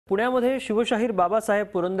पुण्यामध्ये शिवशाहीर बाबासाहेब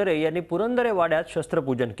पुरंदरे यांनी पुरंदरे वाड्यात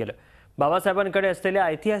शस्त्रपूजन केलं। बाबासाहेबांकडे असलेल्या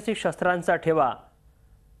ऐतिहासिक शस्त्रांचा ठेवा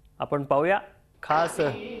आपण पाहूया खास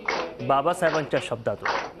बाबासाहेबांच्या शब्दातून।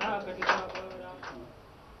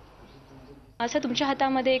 असं तुमच्या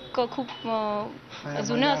हातामध्ये एक खूप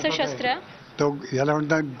जुनं असं शस्त्र आहे, तो याला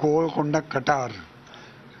म्हणतात गोळकोंडा कटार।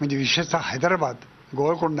 म्हणजे विशेषतः हैदराबाद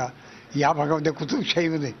गोळकोंडा या भागामध्ये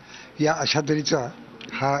कुतुबशाहीमध्ये या अशा तऱ्हेचा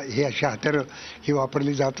हे अशा हत्यारं ही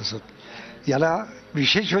वापरली जात असत। याला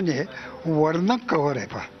विशेष म्हणजे वर्ण कव्हर आहे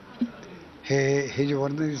पहा, हे जे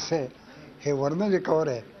वर्ण दिसतंय हे वर्ण जे कव्हर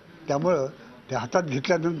आहे त्यामुळं ते हातात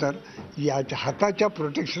घेतल्यानंतर या हाताच्या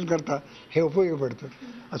प्रोटेक्शन करता हे उपयोगी पडतं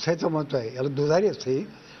असं याचं महत्त्व आहे। याला दुधारी असते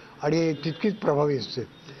आणि तितकीच प्रभावी असते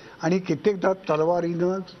आणि कित्येकदा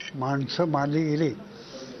तलवारीनं माणसं मारली गेली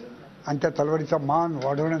आणि त्या तलवारीचा मान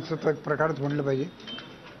वाढवण्याचा तो एक प्रकारच म्हटलं पाहिजे।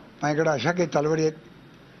 माझ्याकडे अशा काही तलवारी आहेत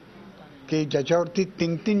की ज्याच्यावरती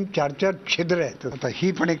 3-3, 4-4 छिद्र आहेत। आता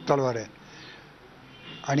ही पण एक तलवार आहे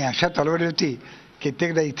आणि अशा तलवारीवरती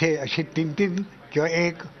कित्येकदा इथे अशी 3-3 किंवा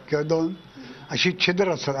 1 किंवा 2 अशी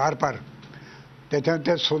छिद्र असतात आरपार, त्याच्यावर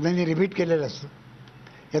त्या सोन्याने रिपीट केलेलं असतं।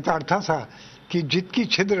 याचा अर्थ असा की जितकी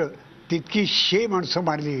छिद्र तितकी माणसं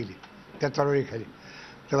मारली गेली त्या तलवारीखाली।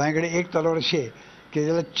 तर माझ्याकडे एक तलवार अशी आहे की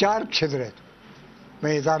त्याला 4 छिद्र आहेत।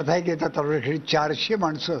 म्हणजे याचा अर्थ आहे की त्या तलवारीखाली 400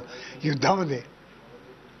 माणसं युद्धामध्ये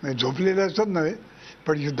म्हणजे झोपलेले असतात नव्हे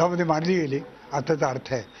पण युद्धामध्ये मारली गेली असाचा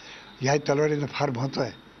अर्थ आहे। ह्या तलवारीनं फार महत्त्व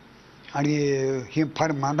आहे आणि ही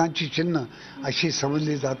फार मानाची चिन्ह अशी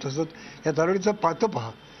समजली जात असत। या तलवारीचं पातं पहा,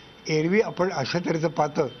 एरवी आपण अशा तऱ्हेचं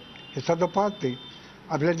पातं हे साधं पाहत नाही।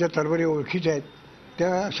 आपल्या ज्या तलवारी ओळखीच्या आहेत त्या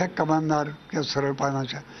अशा कमानदार किंवा सरळ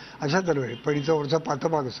पानाच्या अशा तलवारी, पण हिचं वरचा पातं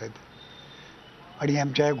भाग असायचं आणि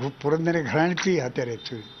आमच्या पुरंदरे घराण्यातली हत्यार आहेत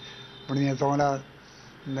सगळी, म्हणून याचा मला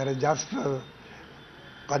जरा जास्त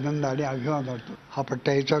आनंद आणि अभिमान वाटतो। हा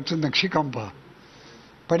पट्टा याच्यावरचं नक्षीकाम पहा,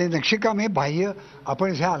 पण हे नक्षीकाम हे बाह्य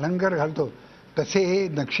आपण जे अलंकार घालतो तसे हे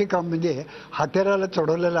नक्षीकाम म्हणजे हत्याराला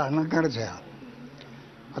चढवलेला अलंकारच आहे हा।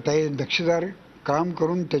 आता हे नक्षीदार काम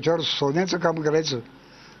करून त्याच्यावर सोन्याचं काम करायचं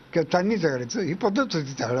किंवा चांदीचं करायचं ही पद्धत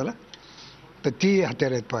होती त्यावेळेला, तर ती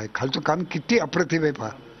हत्यार आहेत पहा। खालचं काम किती अप्रतिम आहे पहा,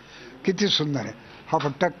 किती सुंदर आहे। हा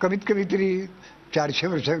पट्टा कमीत कमी तरी 400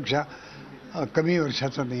 वर्षापेक्षा कमी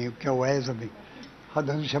वर्षाचा नाही किंवा वयाचा नाही। हा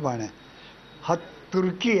धनुष्यबाण आहे, हा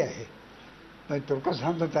तुर्की आहे,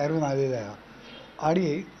 तुर्कस्तानचा तयारून आलेला आहे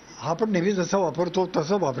आणि हा पण नेहमी जसा वापरतो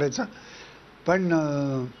तसं वापरायचा, पण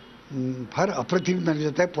फार अप्रतिम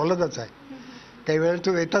दर्जाचा आहे, पोलादाचा आहे। काही वेळेला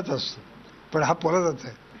तो वेताच असतो पण हा पोलादाचा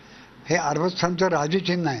आहे। हे अरबस्थानचं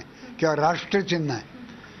राजचिन्ह आहे किंवा राष्ट्रचिन्ह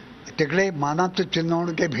आहे। तिकडे मानाचं चिन्ह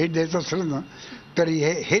म्हणून काही भेट द्यायचं असलं ना तर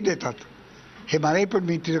हे देतात। हे मलाही पण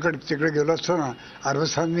मी तिकडे गेलो असतो ना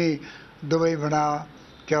अरबस्थान, मी दुबई म्हणा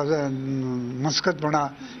किंवा मस्कत म्हणा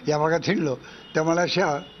या भागात हिंडलो तर मला अशा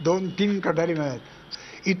 2-3 कटारी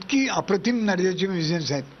मिळाल्या। इतकी अप्रतिम दर्जाची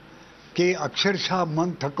म्युझियम्स आहेत की अक्षरशः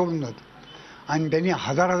मन थकवून जातं आणि त्यांनी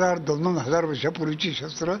 1000-1000, 2,000 वर्षापूर्वीची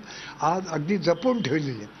शस्त्र आज अगदी जपून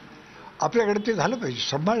ठेवलेली आहेत। आपल्याकडे ते झालं पाहिजे,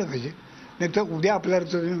 सांभाळलं पाहिजे, नाही तर उद्या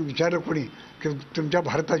आपल्याला तुम्ही विचारलं कोणी की तुमच्या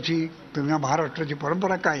भारताची, तुमच्या महाराष्ट्राची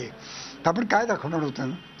परंपरा काय आहे तर आपण काय दाखवणार होतं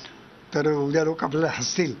ना, तर उद्या लोक आपल्याला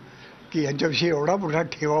हसतील की यांच्याविषयी एवढा मोठा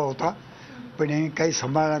ठेवा होता पण यांनी काही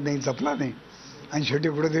सांभाळला नाही, जपला नाही आणि शेवटी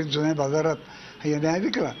कुठेतरी जुन्या बाजारात याने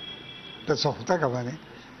विकला। तसं होता कामा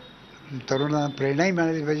नये। तरुणांना प्रेरणाही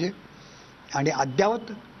मिळाली पाहिजे आणि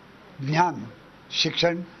अद्ययावत ज्ञान,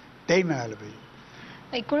 शिक्षण तेही मिळालं पाहिजे।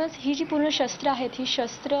 एकूणच ही जी पूर्ण शस्त्र आहेत ही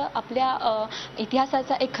शस्त्र आपल्या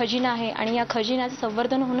इतिहासाचा एक खजिना आहे आणि या खजिन्याचं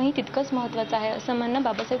संवर्धन होणंही तितकंच महत्त्वाचं आहे असं म्हणणं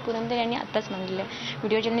बाबासाहेब पुरंदरे यांनी आत्ताच मांडलेलं आहे।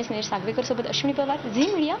 व्हिडिओ जर्नलिस्ट निलेश सागवेकर सोबत Ashwini Pawar, Zee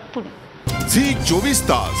media, Pune. Zee 24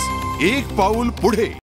 तास एक पाऊल पुढे।